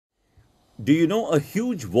Do you know a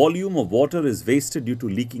huge volume of water is wasted due to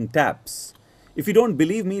leaking taps? If you don't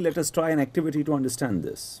believe me, let us try an activity to understand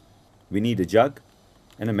this. We need a jug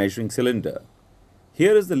and a measuring cylinder.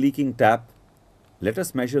 Here is the leaking tap. Let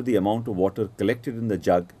us measure the amount of water collected in the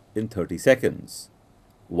jug in 30 seconds.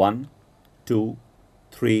 1, 2,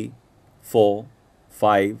 3, 4,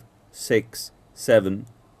 5, 6, 7,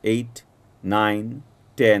 8, 9,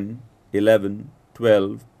 10, 11,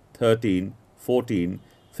 12, 13, 14,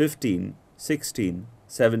 15, 16,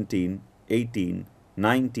 17, 18,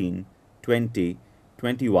 19, 20,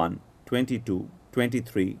 21, 22,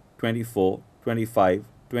 23, 24, 25,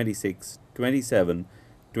 26, 27,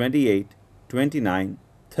 28, 29,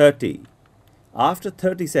 30. After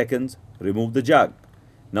 30 seconds, remove the jug.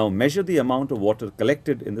 Now measure the amount of water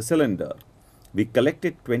collected in the cylinder. We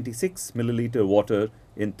collected 26 milliliter water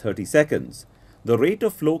in 30 seconds. The rate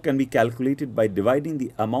of flow can be calculated by dividing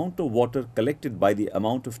the amount of water collected by the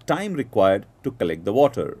amount of time required to collect the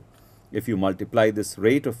water. If you multiply this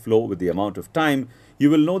rate of flow with the amount of time, you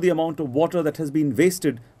will know the amount of water that has been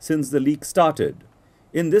wasted since the leak started.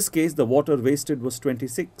 In this case, the water wasted was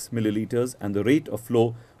 26 milliliters and the rate of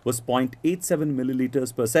flow was 0.87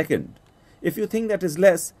 milliliters per second. If you think that is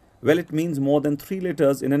less, well, it means more than 3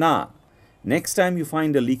 liters in an hour. Next time you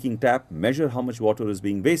find a leaking tap, measure how much water is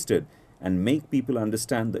being wasted and make people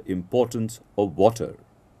understand the importance of water.